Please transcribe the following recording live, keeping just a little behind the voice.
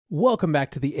Welcome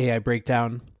back to the AI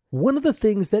Breakdown. One of the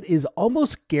things that is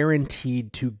almost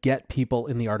guaranteed to get people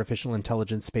in the artificial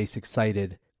intelligence space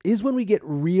excited is when we get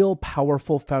real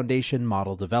powerful foundation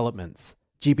model developments.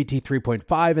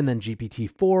 GPT-3.5 and then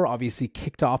GPT-4 obviously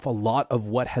kicked off a lot of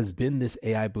what has been this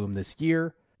AI boom this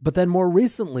year. But then more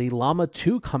recently, Llama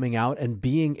 2 coming out and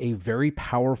being a very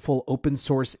powerful open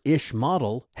source-ish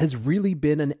model has really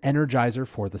been an energizer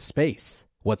for the space.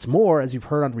 What's more, as you've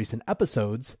heard on recent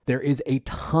episodes, there is a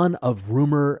ton of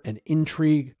rumor and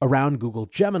intrigue around Google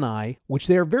Gemini, which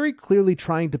they are very clearly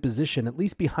trying to position, at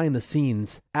least behind the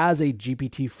scenes, as a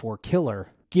GPT-4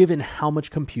 killer, given how much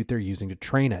compute they're using to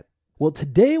train it. Well,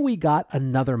 today we got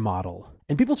another model,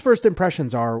 and people's first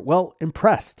impressions are, well,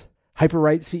 impressed.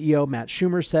 Hyperwrite CEO Matt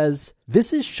Schumer says,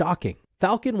 "This is shocking.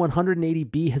 Falcon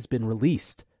 180B has been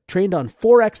released. Trained on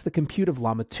 4x the compute of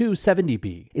Llama 2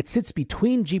 70B. It sits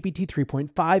between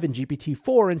GPT-3.5 and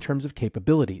GPT-4 in terms of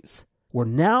capabilities. We're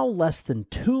now less than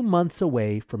 2 months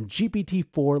away from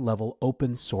GPT-4 level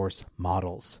open source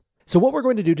models." So what we're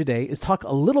going to do today is talk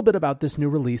a little bit about this new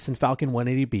release in Falcon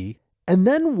 180B, and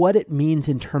then what it means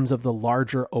in terms of the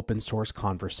larger open source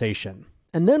conversation.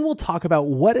 And then we'll talk about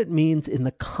what it means in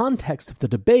the context of the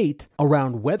debate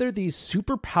around whether these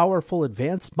super powerful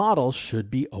advanced models should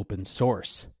be open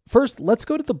source. First, let's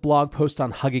go to the blog post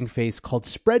on Hugging Face called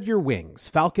 "Spread Your Wings,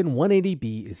 Falcon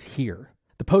 180B is here."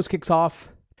 The post kicks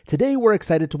off, "Today we're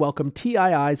excited to welcome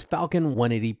TII's Falcon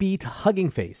 180B to Hugging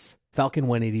Face. Falcon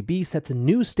 180B sets a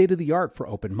new state-of-the-art for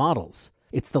open models.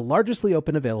 It's the largestly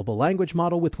open available language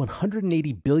model with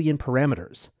 180 billion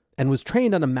parameters, and was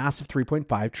trained on a massive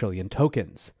 3.5 trillion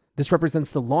tokens. This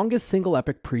represents the longest single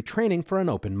epoch pre-training for an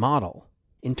open model.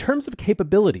 In terms of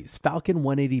capabilities, Falcon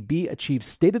 180B achieves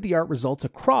state-of-the-art results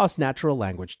across natural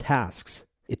language tasks.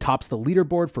 It tops the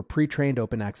leaderboard for pre-trained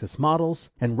open access models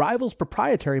and rivals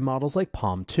proprietary models like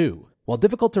Palm 2. While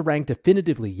difficult to rank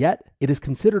definitively yet, it is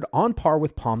considered on par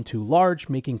with Palm 2 Large,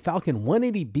 making Falcon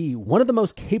 180B one of the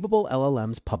most capable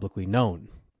LLMs publicly known."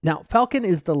 Now, Falcon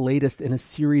is the latest in a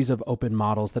series of open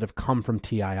models that have come from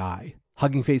TII.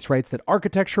 Hugging Face writes that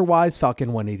architecture-wise,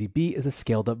 Falcon 180B is a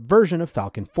scaled-up version of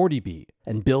Falcon 40B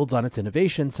and builds on its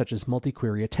innovations such as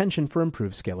multi-query attention for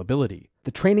improved scalability.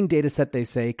 The training dataset, they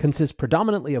say, consists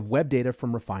predominantly of web data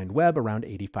from refined web, around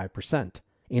 85%.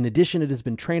 In addition, it has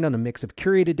been trained on a mix of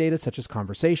curated data such as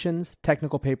conversations,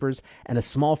 technical papers, and a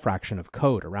small fraction of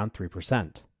code, around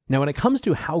 3%. Now, when it comes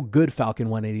to how good Falcon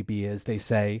 180B is, they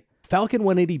say, Falcon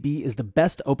 180B is the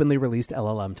best openly released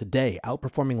LLM today,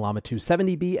 outperforming Llama 2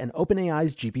 70B and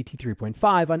OpenAI's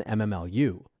GPT-3.5 on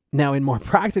MMLU. Now, in more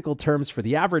practical terms for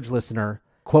the average listener,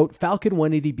 quote, "Falcon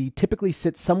 180B typically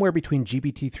sits somewhere between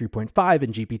GPT-3.5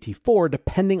 and GPT-4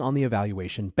 depending on the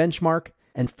evaluation benchmark,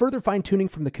 and further fine-tuning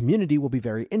from the community will be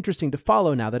very interesting to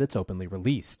follow now that it's openly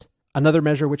released." Another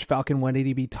measure which Falcon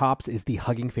 180B tops is the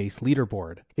Hugging Face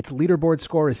leaderboard. Its leaderboard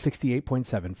score is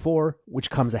 68.74, which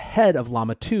comes ahead of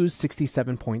Llama 2's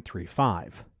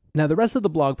 67.35. Now, the rest of the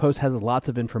blog post has lots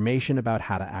of information about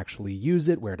how to actually use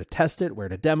it, where to test it, where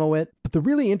to demo it. But the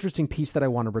really interesting piece that I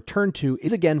want to return to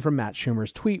is again from Matt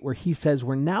Schumer's tweet, where he says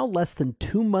we're now less than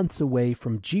 2 months away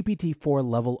from GPT-4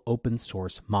 level open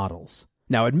source models.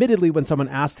 Now, admittedly, when someone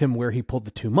asked him where he pulled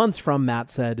the 2 months from, Matt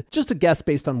said, "Just a guess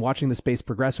based on watching the space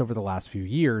progress over the last few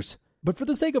years." But for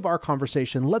the sake of our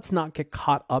conversation, let's not get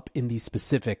caught up in these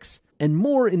specifics, and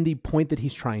more in the point that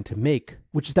he's trying to make,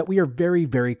 which is that we are very,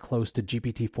 very close to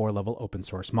GPT-4 level open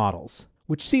source models,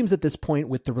 which seems at this point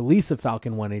with the release of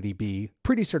Falcon 180B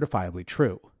pretty certifiably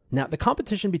true. Now, the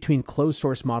competition between closed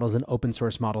source models and open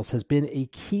source models has been a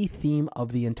key theme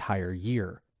of the entire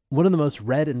year. One of the most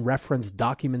read and referenced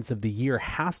documents of the year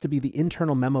has to be the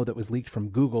internal memo that was leaked from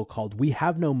Google called "We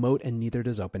Have No Moat and Neither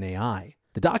Does OpenAI."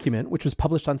 The document, which was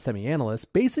published on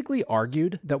Semi-Analyst, basically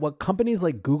argued that what companies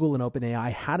like Google and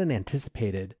OpenAI hadn't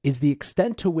anticipated is the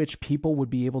extent to which people would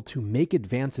be able to make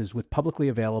advances with publicly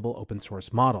available open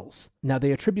source models. Now,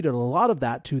 they attributed a lot of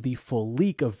that to the full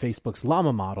leak of Facebook's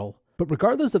Llama model, but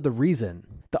regardless of the reason,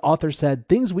 the author said,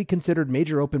 "Things we considered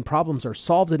major open problems are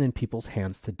solved and in people's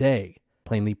hands today.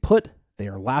 Plainly put, they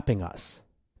are lapping us."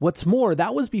 What's more,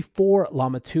 that was before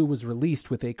Llama 2 was released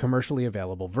with a commercially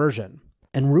available version.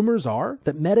 And rumors are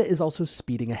that Meta is also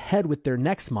speeding ahead with their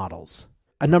next models.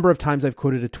 A number of times I've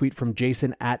quoted a tweet from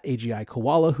Jason at AGI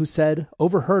Koala who said,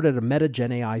 "Overheard at a Meta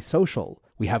Gen AI social.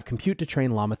 We have compute to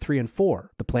train Llama 3 and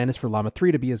 4. The plan is for Llama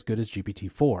 3 to be as good as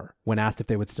GPT-4. When asked if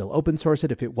they would still open source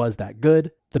it if it was that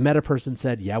good, the Meta person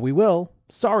said, "Yeah, we will.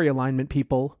 Sorry, alignment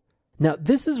people." Now,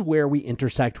 this is where we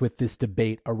intersect with this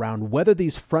debate around whether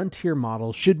these frontier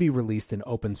models should be released in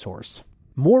open source.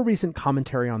 More recent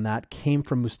commentary on that came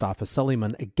from Mustafa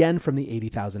Suleyman, again from the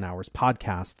 80,000 Hours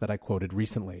podcast that I quoted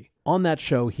recently. On that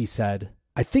show, he said,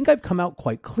 "I think I've come out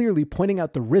quite clearly pointing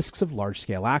out the risks of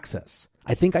large-scale access.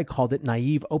 I think I called it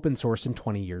naive open source in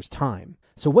 20 years' time.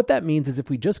 So what that means is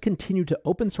if we just continue to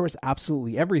open source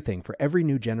absolutely everything for every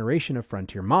new generation of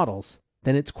frontier models,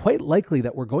 then it's quite likely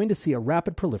that we're going to see a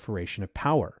rapid proliferation of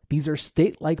power. These are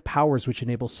state-like powers which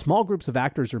enable small groups of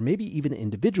actors or maybe even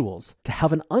individuals to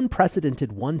have an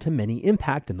unprecedented one-to-many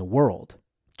impact in the world.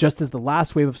 Just as the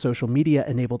last wave of social media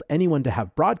enabled anyone to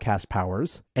have broadcast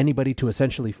powers, anybody to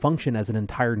essentially function as an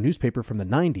entire newspaper from the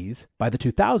 90s, by the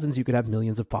 2000s you could have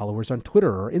millions of followers on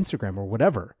Twitter or Instagram or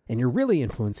whatever, and you're really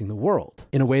influencing the world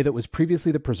in a way that was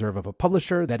previously the preserve of a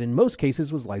publisher that in most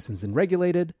cases was licensed and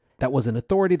regulated, that was an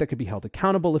authority that could be held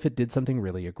accountable if it did something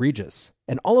really egregious.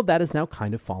 And all of that has now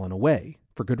kind of fallen away.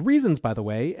 For good reasons, by the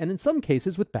way, and in some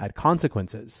cases with bad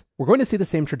consequences. We're going to see the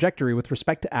same trajectory with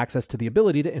respect to access to the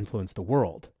ability to influence the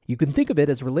world. You can think of it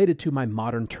as related to my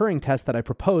modern Turing test that I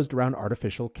proposed around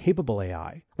artificial capable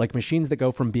AI, like machines that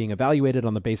go from being evaluated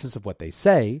on the basis of what they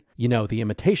say, the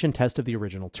imitation test of the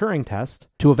original Turing test,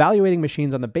 to evaluating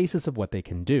machines on the basis of what they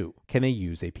can do. Can they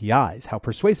use APIs? How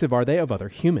persuasive are they of other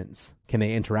humans? Can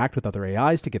they interact with other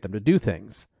AIs to get them to do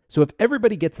things? So if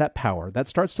everybody gets that power, that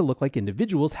starts to look like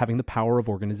individuals having the power of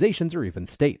organizations or even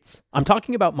states. I'm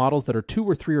talking about models that are 2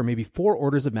 or 3 or maybe 4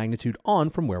 orders of magnitude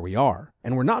on from where we are,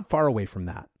 and we're not far away from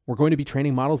that. We're going to be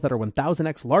training models that are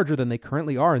 1000x larger than they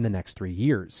currently are in the next 3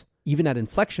 years. Even at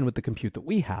inflection with the compute that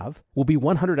we have, will be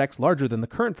 100x larger than the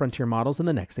current frontier models in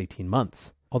the next 18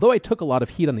 months. Although I took a lot of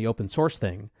heat on the open source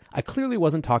thing, I clearly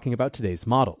wasn't talking about today's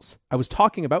models. I was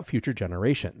talking about future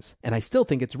generations. And I still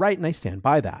think it's right and I stand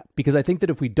by that. Because I think that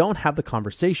if we don't have the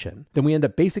conversation, then we end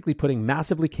up basically putting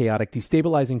massively chaotic,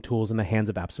 destabilizing tools in the hands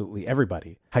of absolutely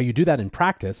everybody. How you do that in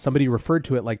practice, somebody referred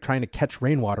to it like trying to catch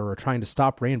rainwater or trying to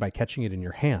stop rain by catching it in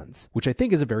your hands, which I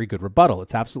think is a very good rebuttal.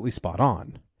 It's absolutely spot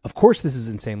on. Of course, this is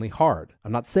insanely hard.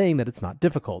 I'm not saying that it's not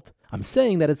difficult. I'm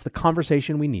saying that it's the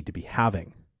conversation we need to be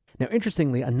having. Now,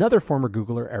 interestingly, another former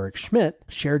Googler, Eric Schmidt,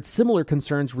 shared similar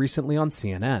concerns recently on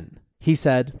CNN. He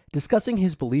said, discussing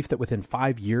his belief that within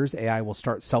 5 years AI will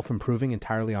start self-improving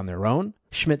entirely on their own,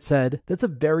 Schmidt said, that's a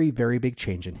very, very big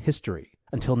change in history.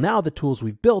 Until now, the tools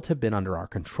we've built have been under our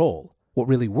control. What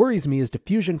really worries me is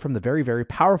diffusion from the very, very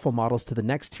powerful models to the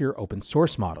next tier open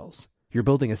source models. You're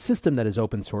building a system that is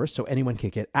open source so anyone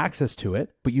can get access to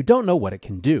it, but you don't know what it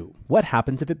can do. What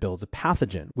happens if it builds a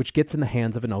pathogen, which gets in the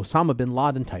hands of an Osama bin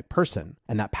Laden type person,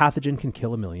 and that pathogen can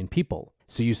kill 1 million people?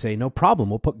 So you say, no problem,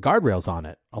 we'll put guardrails on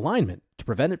it, alignment, to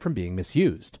prevent it from being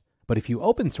misused. But if you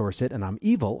open source it and I'm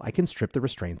evil, I can strip the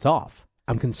restraints off.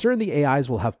 I'm concerned the AIs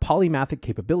will have polymathic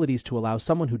capabilities to allow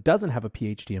someone who doesn't have a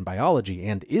PhD in biology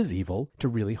and is evil to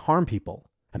really harm people.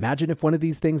 Imagine if one of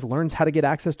these things learns how to get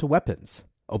access to weapons.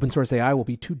 Open source AI will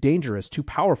be too dangerous, too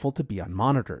powerful to be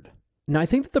unmonitored. Now, I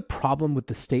think that the problem with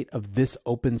the state of this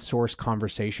open source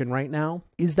conversation right now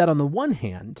is that on the one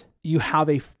hand, you have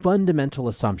a fundamental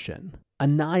assumption, a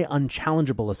nigh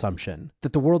unchallengeable assumption,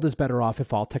 that the world is better off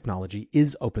if all technology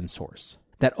is open source.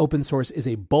 That open source is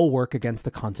a bulwark against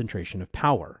the concentration of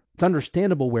power. It's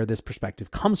understandable where this perspective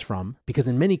comes from, because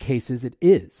in many cases it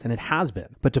is, and it has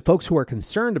been. But to folks who are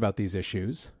concerned about these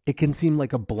issues, it can seem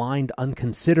like a blind,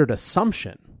 unconsidered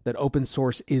assumption that open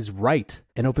source is right,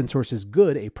 and open source is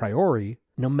good a priori,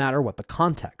 no matter what the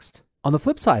context. On the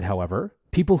flip side, however,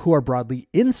 people who are broadly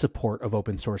in support of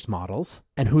open source models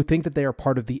and who think that they are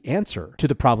part of the answer to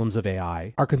the problems of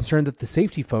AI are concerned that the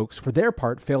safety folks, for their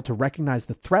part, fail to recognize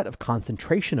the threat of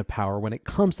concentration of power when it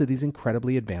comes to these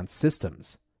incredibly advanced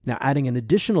systems. Now, adding an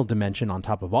additional dimension on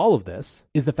top of all of this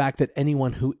is the fact that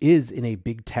anyone who is in a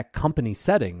big tech company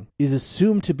setting is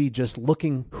assumed to be just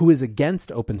looking who is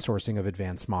against open sourcing of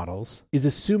advanced models, is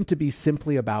assumed to be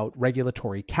simply about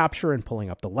regulatory capture and pulling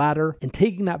up the ladder, and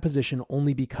taking that position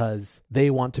only because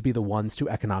they want to be the ones to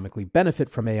economically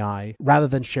benefit from AI rather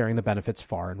than sharing the benefits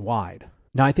far and wide.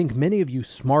 Now, I think many of you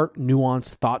smart,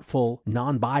 nuanced, thoughtful,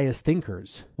 non-biased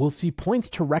thinkers will see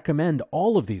points to recommend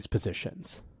all of these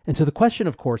positions. And so the question,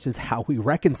 of course, is how we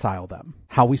reconcile them,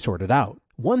 how we sort it out.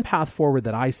 One path forward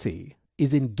that I see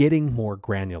is in getting more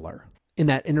granular. In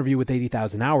that interview with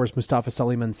 80,000 Hours, Mustafa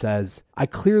Suleyman says, I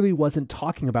clearly wasn't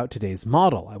talking about today's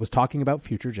model. I was talking about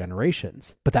future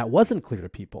generations. But that wasn't clear to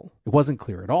people. It wasn't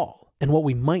clear at all. And what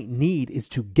we might need is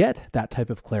to get that type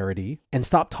of clarity and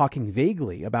stop talking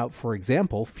vaguely about, for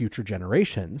example, future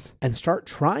generations, and start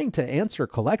trying to answer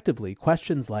collectively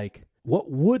questions like,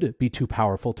 what would be too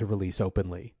powerful to release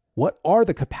openly? What are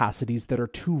the capacities that are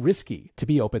too risky to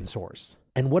be open source?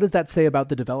 And what does that say about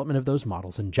the development of those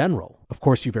models in general? Of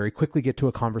course, you very quickly get to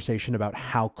a conversation about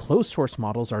how closed source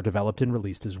models are developed and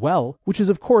released as well, which is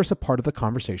of course a part of the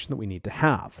conversation that we need to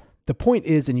have. The point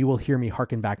is, and you will hear me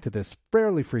harken back to this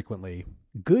fairly frequently,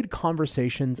 good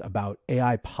conversations about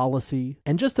AI policy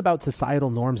and just about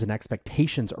societal norms and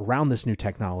expectations around this new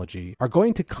technology are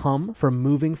going to come from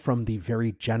moving from the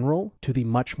very general to the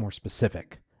much more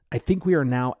specific. I think we are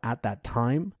now at that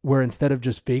time where instead of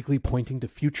just vaguely pointing to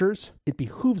futures, it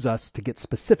behooves us to get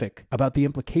specific about the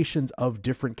implications of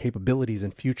different capabilities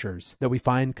and futures that we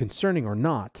find concerning or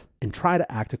not, and try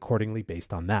to act accordingly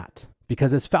based on that.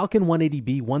 Because as Falcon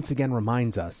 180B once again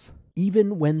reminds us,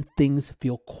 even when things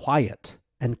feel quiet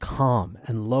and calm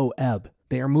and low ebb,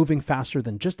 they are moving faster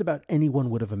than just about anyone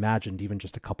would have imagined even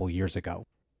just a couple years ago.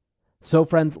 So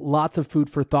friends, lots of food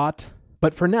for thought.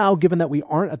 But for now, given that we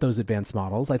aren't at those advanced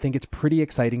models, I think it's pretty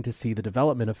exciting to see the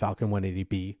development of Falcon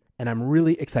 180B, and I'm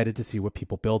really excited to see what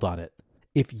people build on it.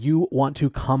 If you want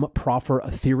to come proffer a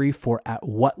theory for at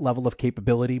what level of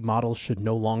capability models should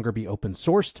no longer be open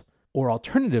sourced, or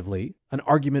alternatively, an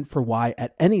argument for why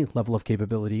at any level of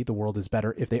capability the world is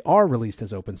better if they are released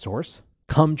as open source,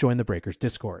 come join the Breakers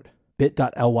Discord.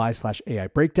 bit.ly/AI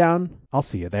Breakdown. I'll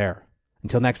see you there.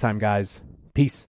 Until next time, guys. Peace.